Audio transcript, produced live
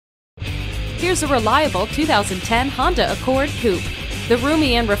Here's a reliable 2010 Honda Accord Coupe. The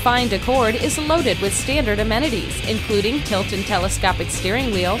roomy and refined Accord is loaded with standard amenities, including tilt and telescopic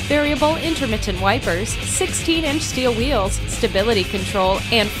steering wheel, variable intermittent wipers, 16-inch steel wheels, stability control,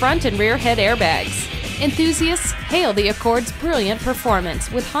 and front and rear head airbags. Enthusiasts hail the Accord's brilliant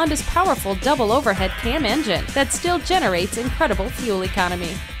performance with Honda's powerful double overhead cam engine that still generates incredible fuel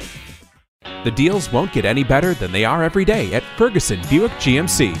economy. The deals won't get any better than they are every day at Ferguson Buick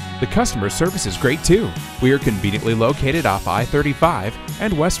GMC. The customer service is great too. We are conveniently located off I-35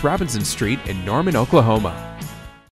 and West Robinson Street in Norman, Oklahoma.